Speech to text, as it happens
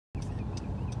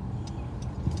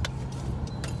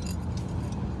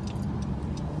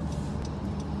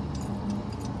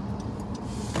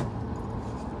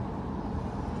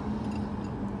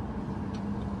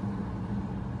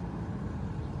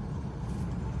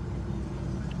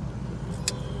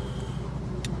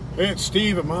Hey, it's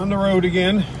Steve. I'm on the road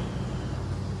again.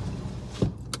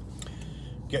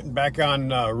 Getting back on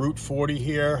Route 40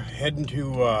 here, heading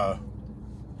to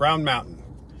Brown Mountain.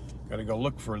 Got to go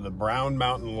look for the Brown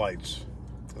Mountain lights.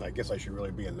 And I guess I should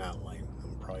really be in that lane.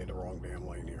 I'm probably in the wrong damn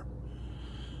lane here.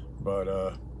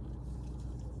 But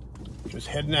just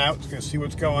heading out, gonna see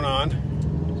what's going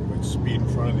on. Let's speed in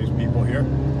front of these people here.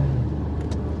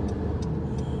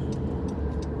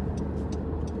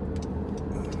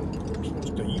 I'm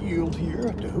supposed to yield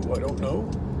here to who I don't know.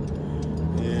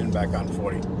 And back on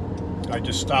 40. I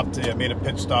just stopped. I made a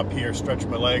pit stop here, stretched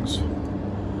my legs.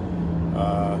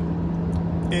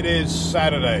 It is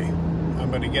Saturday. I'm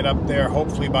going to get up there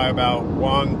hopefully by about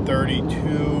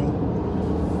 1:32.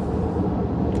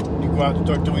 Go out and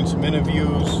start doing some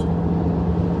interviews.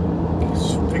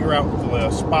 Figure out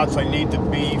the spots I need to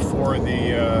be for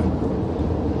the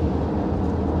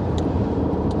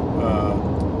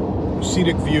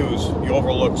scenic views, the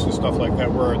overlooks and stuff like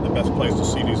that, where the best place to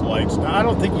see these lights. Now, I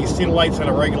don't think you see the lights on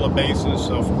a regular basis,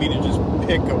 so for me to just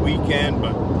pick a weekend,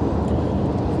 but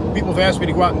people have asked me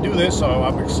to go out and do this, so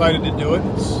I'm excited to do it.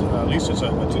 At least it's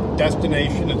a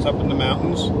destination. It's up in the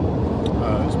mountains.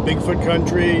 It's Bigfoot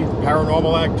country,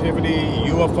 paranormal activity,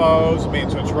 UFOs. I mean,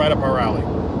 so it's right up our alley.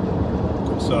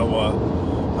 So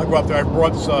I go up there. I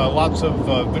brought lots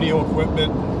of video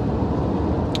equipment,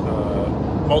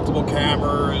 multiple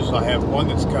cameras. I have one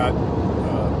that's got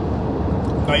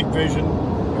night vision.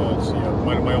 It's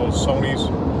one of my old Sonys.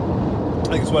 I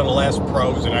think it's one of the last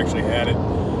pros that actually had it.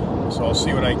 So I'll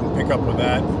see what I can pick up with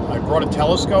that. I brought a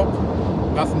telescope.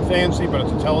 Nothing fancy, but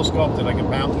it's a telescope that I can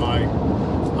mount my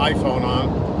iPhone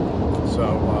on.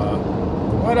 So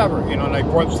whatever, you know. And I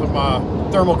brought some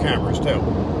thermal cameras too.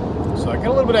 So I got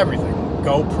a little bit of everything.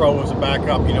 GoPro as a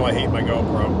backup. You know I hate my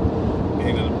GoPro.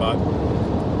 Pain in the butt.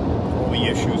 All the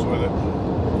issues with it.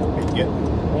 I get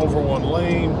over one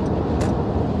lane. So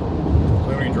I'm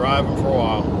going to be driving for a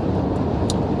while.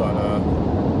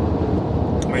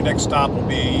 But my next stop will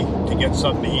be to get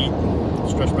something to eat.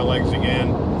 Stretch my legs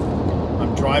again.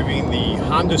 I'm driving the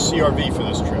Honda CR-V for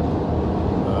this trip.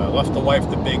 Left the wife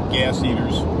the big gas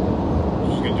eaters.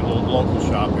 She's going to do a little local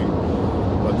shopping.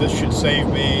 But this should save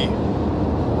me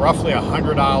roughly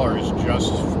 $100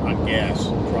 just on gas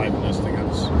driving this thing.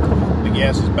 The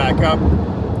gas is back up,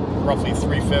 roughly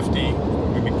 $3.50.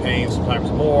 We're going to be paying sometimes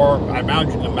more. I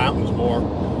imagine the mountains more.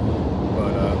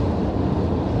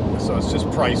 But so it's just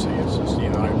pricey. It's just, you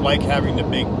know, I like having the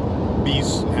big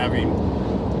beasts and having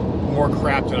more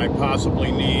crap than I possibly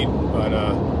need. But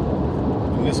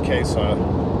in this case,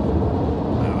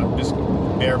 just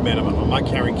bare minimum. I'm not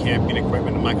carrying camping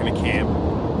equipment. I'm not going to camp. You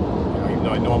know, even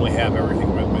though I normally have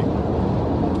everything with me.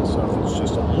 So it's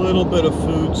just a little bit of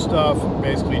food stuff.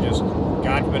 Basically just,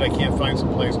 God forbid I can't find some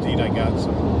place to eat. I got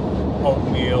some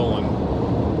oatmeal and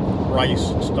rice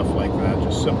and stuff like that.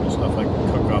 Just simple stuff I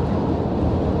can cook up.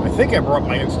 I think I brought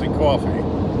my instant coffee.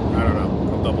 I don't know.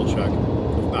 I'll double check.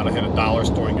 If not, I hit a dollar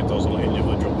store and get those little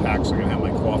individual packs. I'm going to have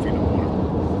my coffee in the morning.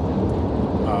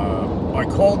 I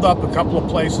called up a couple of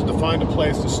places to find a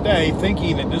place to stay,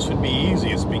 thinking that this would be easy.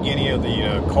 It's the beginning of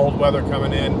the cold weather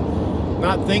coming in.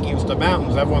 Not thinking it's the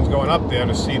mountains. Everyone's going up there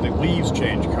to see the leaves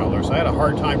change colors. I had a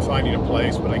hard time finding a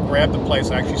place, but I grabbed the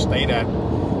place I actually stayed at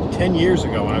 10 years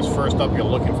ago when I was first up here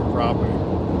looking for property.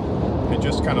 And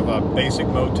just kind of a basic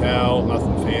motel,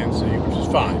 nothing fancy, which is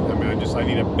fine. I mean, I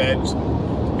need a bed,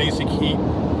 some basic heat,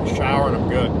 a shower, and I'm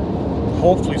good.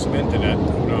 Hopefully some internet.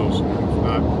 Who knows? If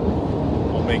not,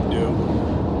 make do.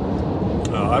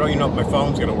 I don't even know if my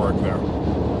phone's going to work there.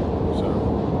 So,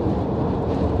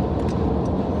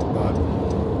 but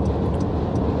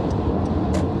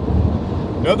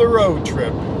another road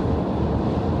trip. I'm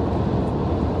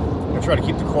going to try to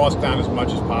keep the cost down as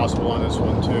much as possible on this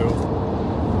one too.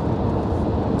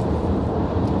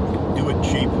 Do it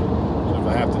cheap. So if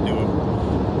I have to do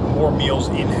more meals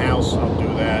in-house, I'll do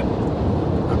that.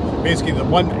 Basically, the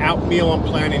one out meal I'm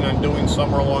planning on doing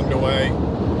somewhere along the way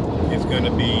is going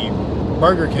to be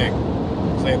Burger King.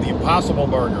 So they have the Impossible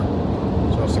Burger.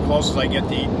 So it's the closest I get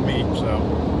to eating meat. So,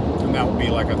 and that will be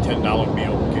like a $10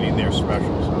 meal, getting their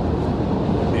special. So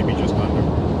maybe just under.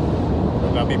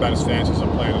 But that'll be about as fancy as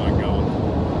I'm planning on going.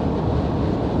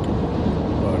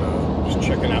 But just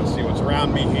checking out, see what's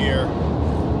around me here.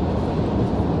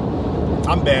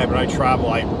 I'm bad when I travel.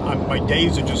 My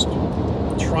days are just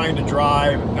trying to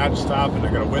drive and not stop, and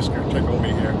I got a whisker tickle me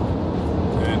here,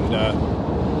 and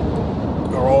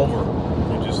or over.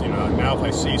 And just, you know, now if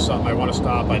I see something I want to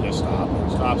stop, I just stop. I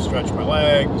stop, stretch my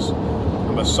legs.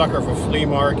 I'm a sucker for flea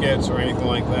markets or anything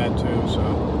like that too. So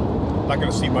I'm not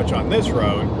going to see much on this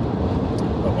road.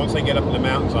 But But once I get up in the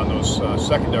mountains on those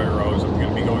secondary roads, I'm going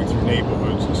to be going through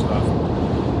neighborhoods and stuff.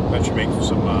 That should make for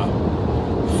some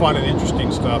fun and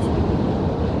interesting stuff.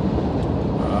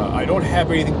 I don't have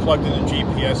anything plugged into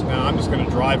GPS now. I'm just going to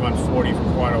drive on 40 for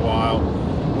quite a while.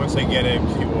 Once I get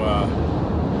into, you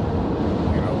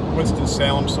know,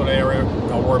 Winston-Salem sort of area,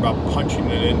 I'll worry about punching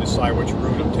it in, decide which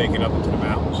route I'm taking up into the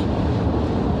mountains.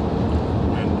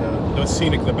 And the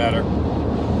scenic, the better.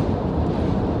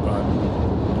 But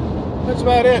that's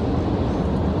about it.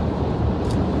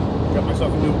 Got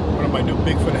myself one of my new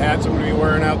Bigfoot hats I'm going to be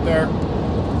wearing out there.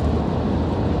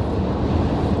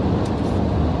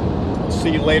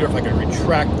 See you later if I can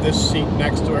retract this seat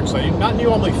next to it, because I'm not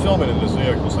normally filming in this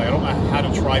vehicle, so I don't know how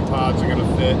the tripods are going to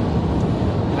fit,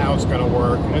 how it's going to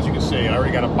work. And as you can see, I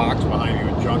already got a box behind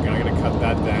me with junk, and I'm going to cut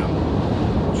that down,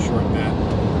 shorten that.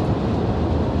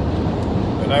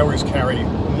 But I always carry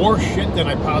more shit than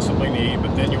I possibly need,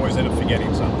 but then you always end up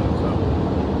forgetting something. So,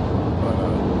 but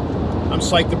I'm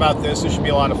psyched about this. This should be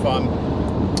a lot of fun.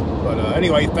 But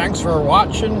anyway, thanks for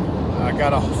watching. I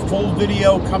got a full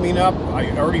video coming up.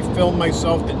 I already filmed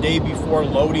myself the day before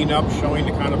loading up, showing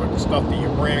the kind of stuff that you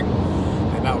bring,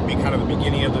 and that would be kind of the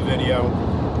beginning of the video.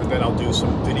 And then I'll do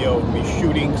some video of me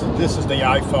shooting. So this is the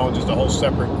iPhone, just a whole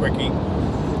separate quickie,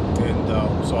 and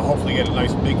so I'll hopefully get a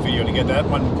nice big video to get. That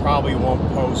one probably won't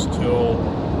post till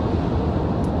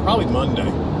probably Monday,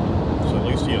 so at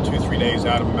least 2-3 days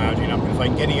out, I'm imagining. If I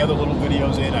can get any other little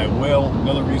videos in, I will.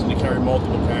 Another reason to carry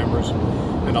multiple cameras,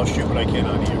 and I'll shoot what I can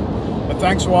on here. But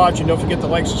thanks for watching. Don't forget to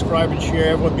like, subscribe, and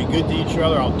share. Everyone be good to each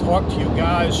other. I'll talk to you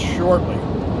guys shortly.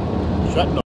 Shutting up.